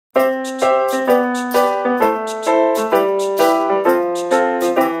I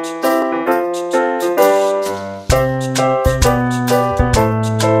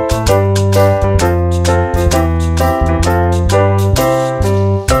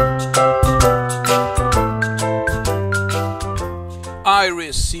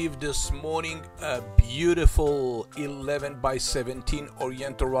received this morning a beautiful 11 by 17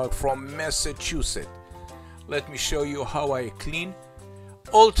 Oriental rug from Massachusetts. Let me show you how I clean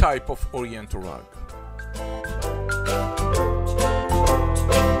all type of Oriental rug.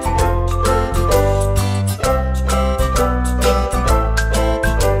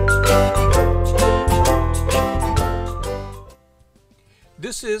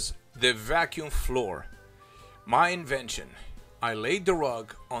 This is the vacuum floor, my invention. I laid the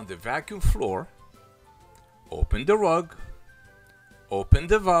rug on the vacuum floor, open the rug, open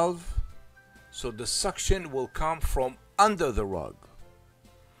the valve, so the suction will come from under the rug,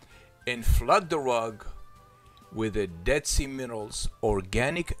 and flood the rug with a Dead Sea Minerals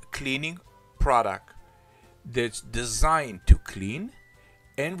organic cleaning product that's designed to clean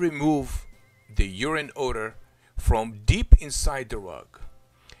and remove the urine odor from deep inside the rug.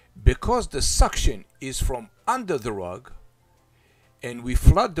 Because the suction is from under the rug, and we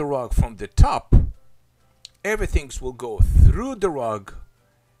flood the rug from the top, everything will go through the rug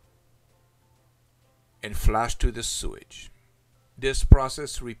and flush to the sewage. This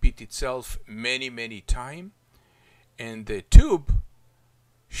process repeats itself many times, and the tube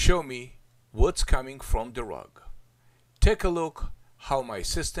show me what's coming from the rug. Take a look how my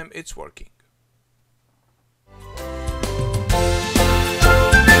system is working.